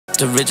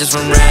the richest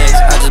from rags.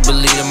 I just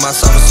believe in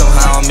myself and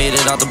somehow I made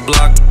it out the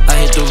block. I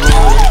hit the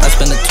road, I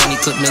spend a 20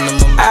 clip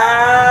minimum.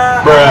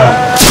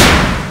 Bruh.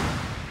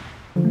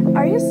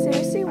 Are you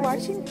seriously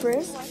watching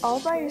Briss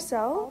all by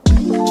yourself?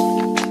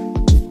 I'm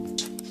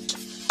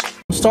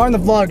starting the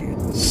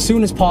vlog as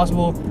soon as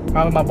possible.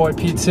 I'm with my boy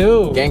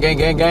P2. Gang, gang,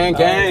 gang, gang,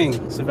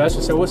 gang.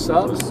 Sylvester said, what's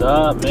up? What's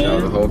up, man?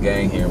 Yo, the whole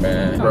gang here,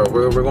 man. Bro,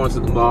 we're going to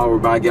the mall. We're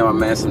about to get my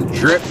man some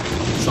drip.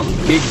 Some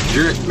big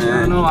drip,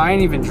 man. No, I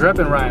ain't even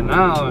dripping right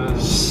now, man.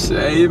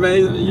 Hey,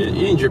 man,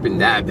 you ain't dripping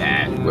that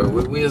bad.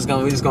 We just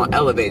gonna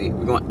elevate it.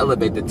 We're gonna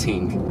elevate the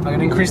team. I'm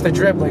gonna increase the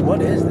drip. Like,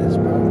 what is this,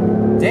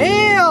 bro?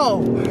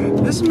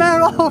 Damn! This man,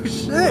 oh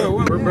shit.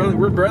 Bro,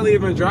 we're barely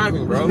even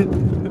driving, bro.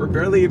 We're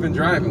barely even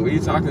driving. What are you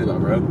talking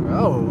about, bro?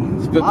 Bro.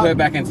 Let's put it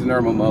back into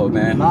normal mode,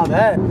 man. Not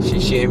bad. She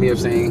hit me up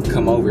saying,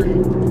 come over.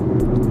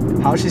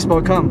 How's she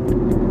supposed to come?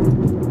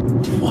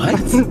 What?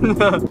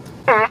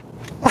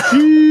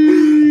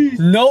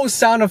 No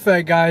sound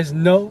effect, guys.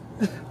 No.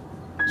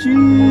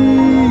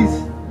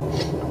 Jeez.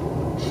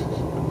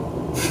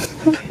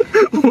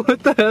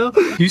 What the hell?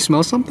 You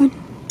smell something?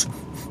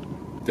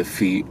 The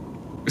feet.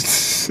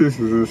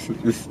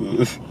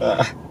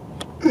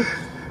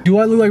 Do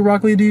I look like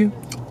Rock Lee to you?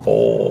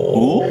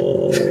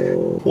 Oh.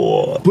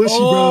 Bushy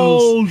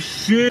bros. Oh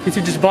shit. You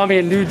two just bought me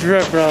a new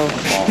drip, bro.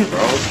 Come on,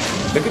 bro.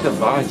 Look at the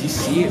vibes. You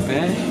see it,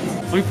 man.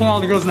 We pulling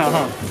all the girls now,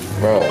 huh?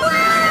 Bro.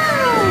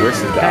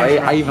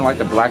 I even like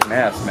the black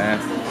mask, man.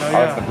 Oh, I yeah.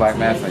 like the black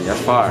mask, man.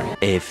 That's fire.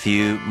 A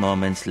few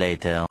moments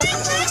later.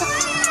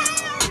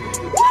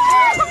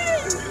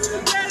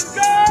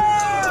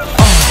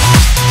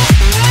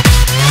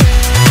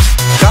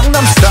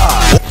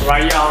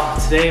 Right, y'all.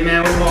 Today,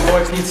 man, with my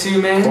boy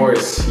P2, man. Of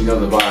course, you know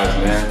the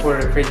vibes, man.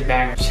 Recorded a crazy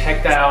banger.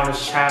 Check that out on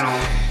his channel.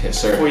 Yes,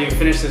 sir. Before you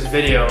finish this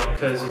video,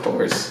 because Of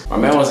course. My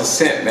man was a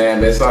simp, man,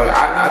 but it's all,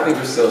 I think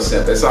we're still a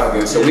simp. It's all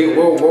good. So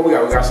what we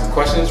got? We got some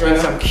questions right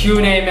now? some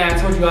Q&A, man. I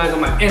told you guys on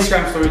my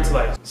Instagram story to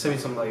like send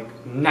me some like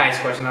nice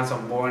questions, not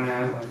some boring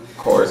ass. Like, Of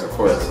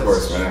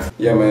course, man.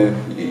 Yeah,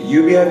 man.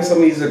 You be having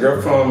somebody who's a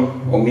girl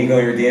from Omega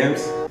on your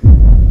DMs?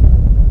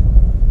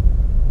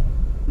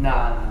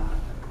 nah.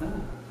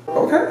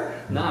 Okay.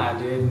 Nah,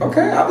 dude.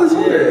 Okay, I was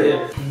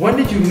wondering. When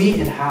did you meet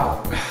and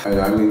how?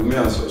 I mean, we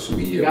on social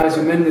media. You guys,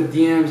 we met in the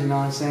DMs, you know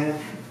what I'm saying?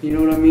 You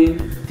know what I mean?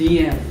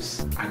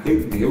 DMs. I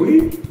think, did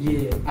we?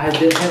 Yeah. I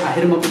hit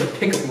him up with a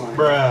pickup line.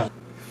 Bruh.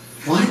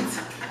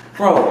 What?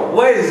 Bro,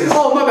 what is this?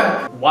 Oh, my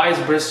bad. Why is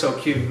Briss so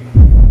cute?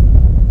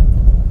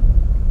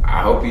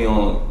 I hope you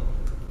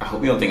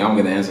don't think I'm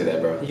gonna answer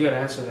that, bro. You gotta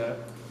answer that.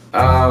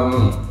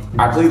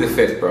 I plead the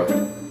fifth, bro.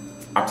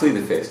 I plead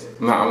the fifth.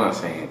 I'm not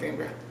saying anything,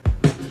 bro.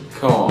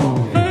 Come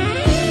on, man.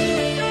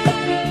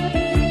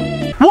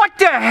 What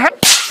the heck?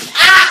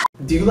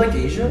 Do you like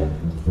Asia?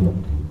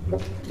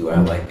 Do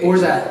I like Asia? Or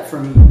is that for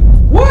me?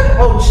 What?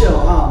 Oh,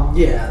 chill.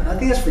 Yeah, I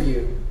think that's for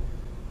you.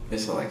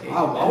 It's not like Asia.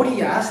 Oh, why would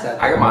he ask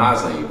that? I got my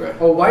eyes on you, bro.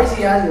 Oh, why is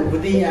he asking?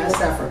 Would he ask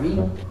that for me?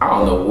 I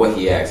don't know what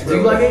he asked, bro. Do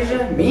you like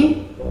Asia?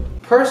 Me?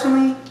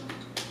 Personally,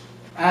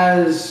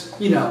 as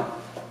you know,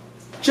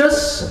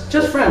 just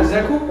friends. Is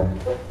that cool?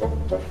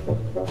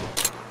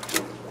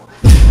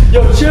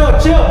 Yo, chill.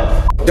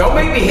 Don't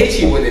make me hit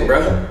you with it, bro.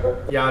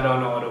 Yeah, I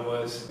don't know what it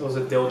was. It was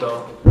a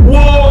dildo.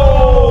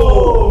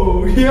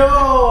 Whoa!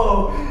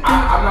 Yo!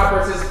 I'm not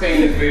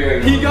participating in this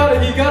video. He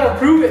gotta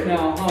prove it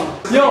now,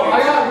 huh? Yo,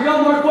 we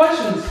got more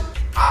questions.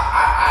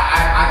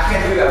 I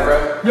can't do that,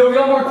 bro. Yo, we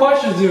got more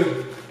questions,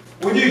 dude.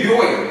 What are you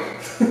doing?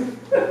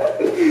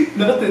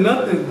 Nothing.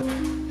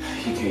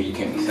 You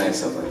can't be saying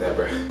stuff like that,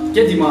 bro.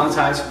 Get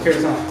demonetized. Who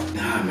cares, huh?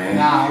 Nah, man.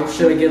 Nah,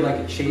 should I get like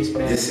a chase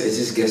ban? It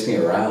just gets me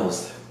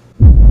aroused.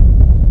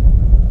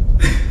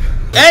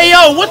 Hey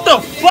yo, what the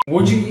fuck?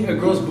 Would you eat a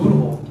girl's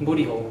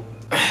booty hole?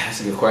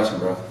 That's a good question,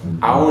 bro.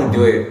 I only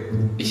do it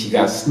if she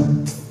got.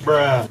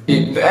 Bruh.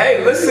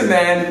 Hey, listen,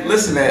 man.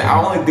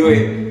 I only do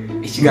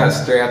it if she got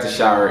straight out the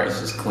shower and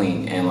she's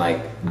clean and like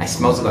I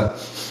smelled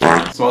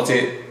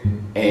it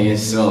and it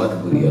smelled like a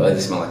booty hole. It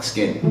just smelled like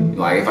skin.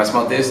 Like if I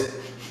smell this,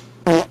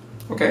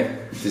 okay,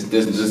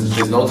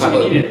 there's no type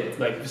of. Eat it,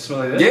 like if you smell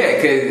like this. Yeah,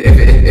 cause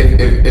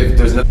if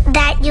there's no.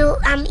 That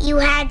you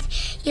had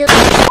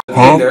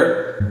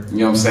Either, you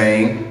know what I'm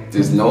saying?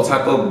 There's no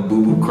type of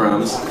boo-boo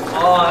crumbs.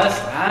 Oh, that's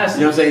nasty.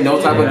 You know what I'm saying?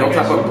 No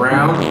type of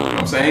brown. You know what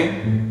I'm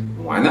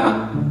saying? Why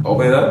not?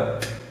 Open it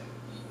up.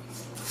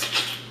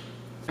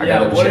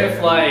 Yeah, what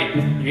if like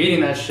you're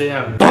eating that shit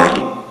and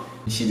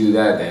She do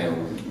that,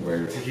 then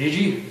we're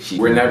GG.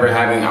 we're never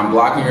having. I'm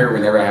blocking her. We're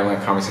never having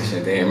a conversation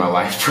a day in my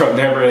life, bro.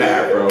 Never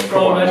that, bro.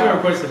 Bro, imagine I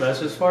recorded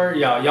Sylvester's fart.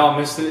 Y'all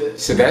missed it.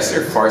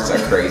 Sylvester farts are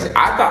crazy.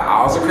 I thought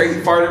I was a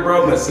crazy farter,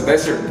 bro, but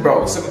Sylvester,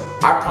 bro.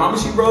 I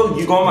promise you, bro.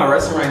 You go on my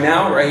restroom right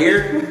now, right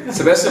here.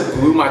 Sylvester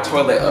blew my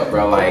toilet up,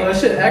 bro. Like that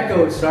shit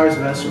echoed. Sorry,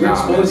 Sylvester. We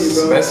exposed you,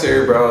 bro.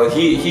 Sylvester, bro.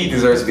 He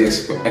deserves to be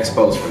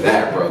exposed for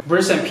that, bro.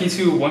 Briss and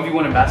P2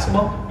 1v1 in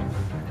basketball.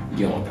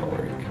 You don't want to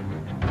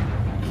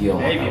work. You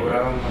don't Maybe, want to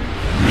bro. work.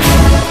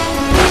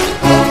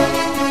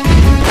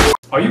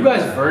 Are you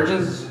guys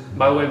virgins?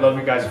 By the way, love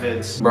you guys'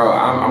 vids. Bro,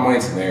 I'm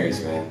waiting to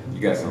marriage, man.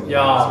 You got something. Yo,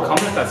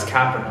 comment if that's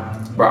cap or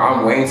not. Bro,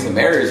 I'm waiting to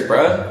marriage,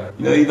 bro.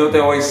 You know what they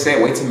always say?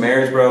 Wait to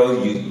marriage,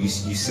 bro. You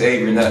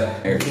save your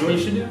nut. You know what you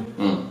should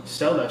do?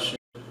 Sell that shit.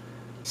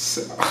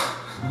 So,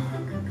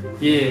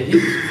 Yeah.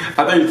 I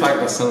thought you were talking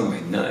about selling my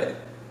nut.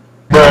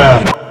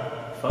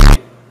 Fuck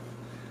it.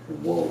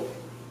 Whoa.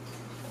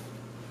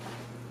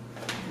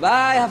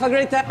 Bye, have a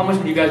great time. How much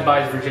would you guys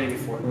buy his virginity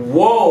for?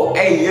 Whoa,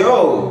 hey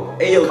yo,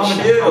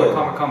 Comment, chill.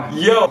 comment.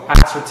 Yo.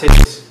 Ass or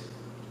titties?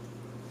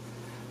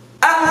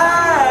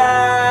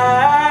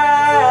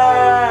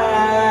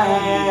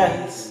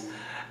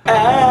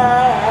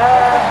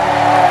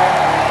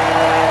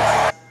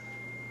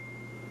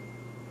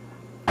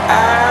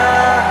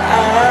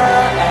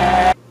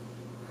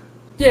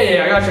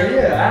 Yeah, I got you.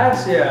 Yeah,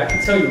 ass. Yeah, I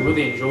can tell you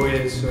really enjoy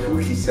it. So.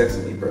 Who keeps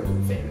texting me, bro?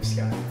 Famous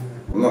guy.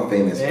 I'm not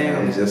famous, man.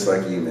 Damn. I'm just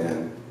like you,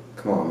 man.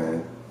 Come on,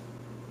 man.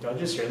 Did I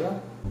just hear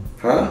that?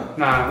 Huh?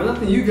 Nah,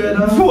 nothing you good.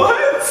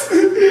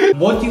 What?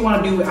 What do you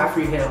want to do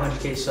after you hit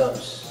 100K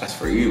subs? That's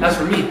for you. That's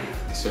for me.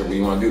 Sir, what do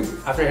you want to do?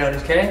 After I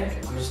hit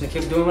 100K, I'm just gonna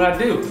keep doing what I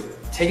do.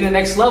 Taking the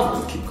next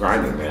level. Keep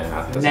grinding, man.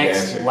 That's the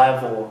Next answer.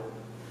 level.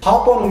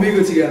 Hop on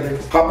Amigo together.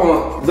 Hop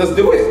on. Let's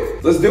do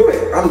it. Let's do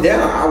it. I'm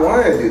down. I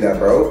want to do that,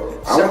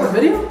 bro. Separate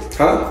video?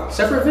 Huh?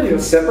 Separate video.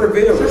 Separate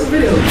video. Separate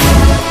video.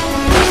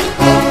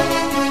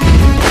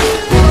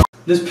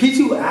 Does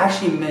P2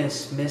 actually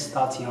miss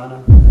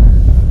Tatiana?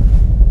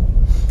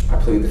 I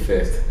plead the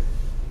fifth.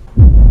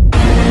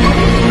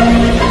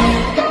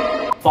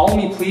 Follow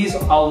me, please.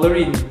 I'll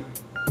literally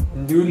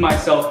nude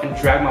myself and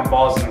drag my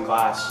balls in the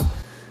glass.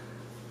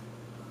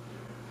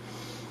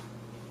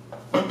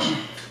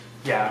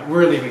 Yeah,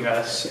 we're leaving,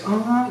 guys.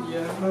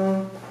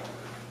 Yeah.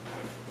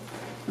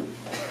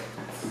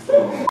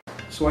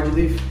 So why'd you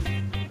leave?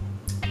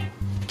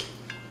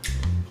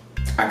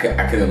 I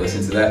couldn't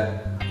listen to that.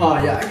 Oh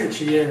yeah, I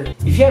get you. Yeah.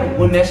 If you had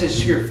one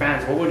message to your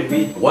fans, what would it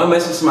be? One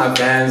message to my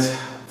fans.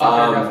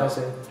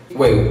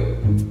 Wait,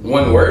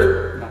 one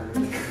word?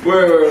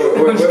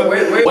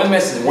 Wait. One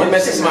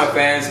message to my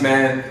fans,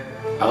 man.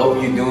 I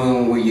hope you're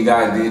doing what you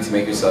gotta do to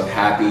make yourself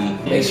happy.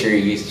 Make sure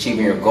you're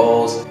achieving your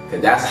goals.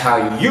 Cause that's how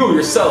you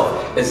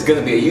yourself is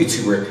gonna be a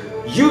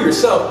YouTuber. You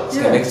yourself is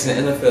gonna make it to the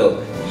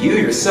NFL. You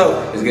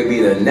yourself is gonna be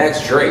the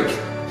next Drake.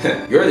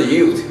 You're the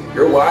youth.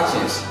 You're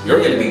watching this.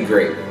 You're gonna be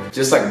great.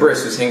 Just like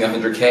Briss who's hitting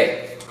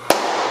 100K.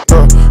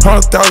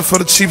 100,000 for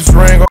the cheapest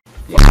ring.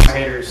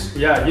 Haters.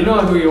 Yeah, you know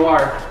who you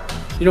are.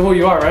 You know who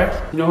you are, right?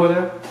 You know who they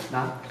are?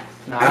 Nah.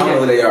 I don't know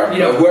who they are. You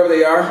know whoever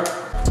they are.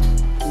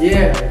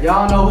 Yeah,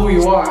 y'all know who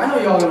you are. I know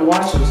y'all gonna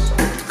watch this.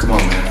 Come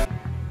on, man.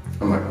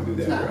 I'm not gonna do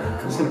that, bro.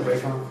 Nah, it's gonna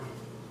break on.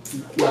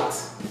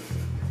 What?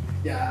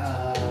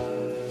 Yeah.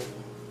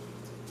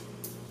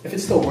 If it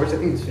still works, I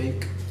think it's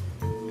fake.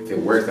 If it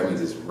works, that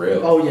means it's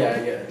real. Oh yeah.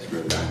 It's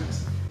real diamonds.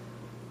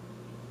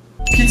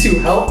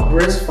 P2, help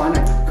Briss find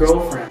a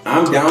girlfriend.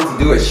 I'm down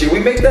to do it. Should we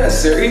make that a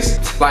series?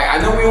 Like, I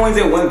know we only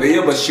did one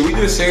video, but should we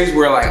do a series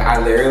where like I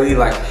literally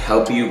like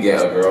help you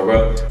get a girl,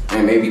 bro?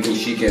 And maybe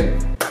she can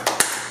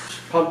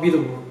Probably be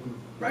the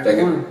right take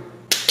it. one. You know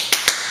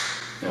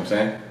what I'm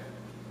saying?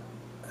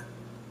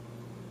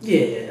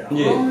 Yeah.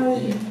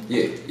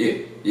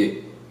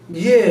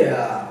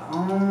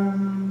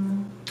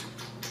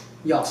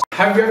 Y'all.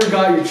 Have you ever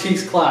got your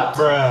cheeks clapped?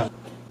 Bruh.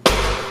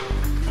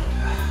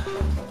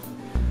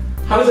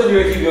 How does that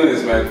do keep doing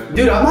this, man?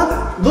 Dude, I'm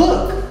not.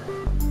 Look,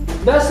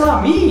 that's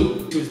not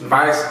me. If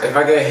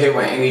I get hit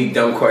with any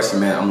dumb question,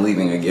 man, I'm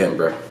leaving again,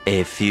 bro.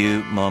 A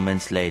few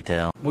moments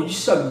later. Would you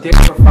suck dick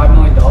for $5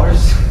 million?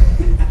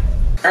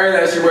 I heard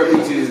that shit where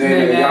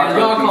P2istheName.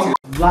 Y'all come.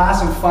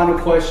 Last and final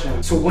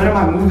question. So when am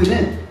I moving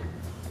in?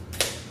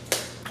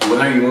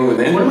 When are you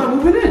moving in? When am I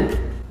moving in?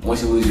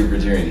 Once you lose your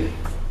virginity.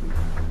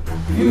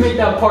 If you make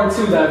that part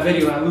 2 of that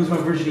video and I lose my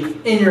virginity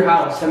in your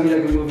house, that means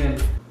I can move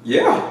in.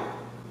 Yeah.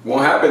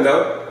 Won't happen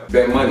though.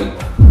 Bet money.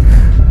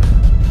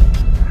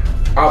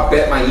 I'll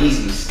bet my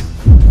Yeezys.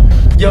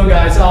 Yo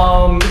guys,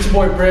 it's your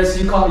boy Briss.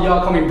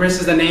 Y'all call me Briss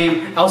is the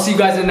name. I'll see you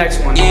guys in the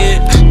next one.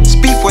 Yeah,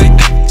 Speedway,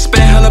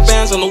 spend hella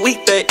bands on a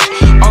weekday.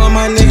 All of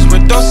my niggas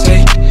were Dose.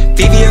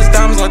 VVS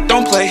diamonds, I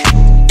don't play.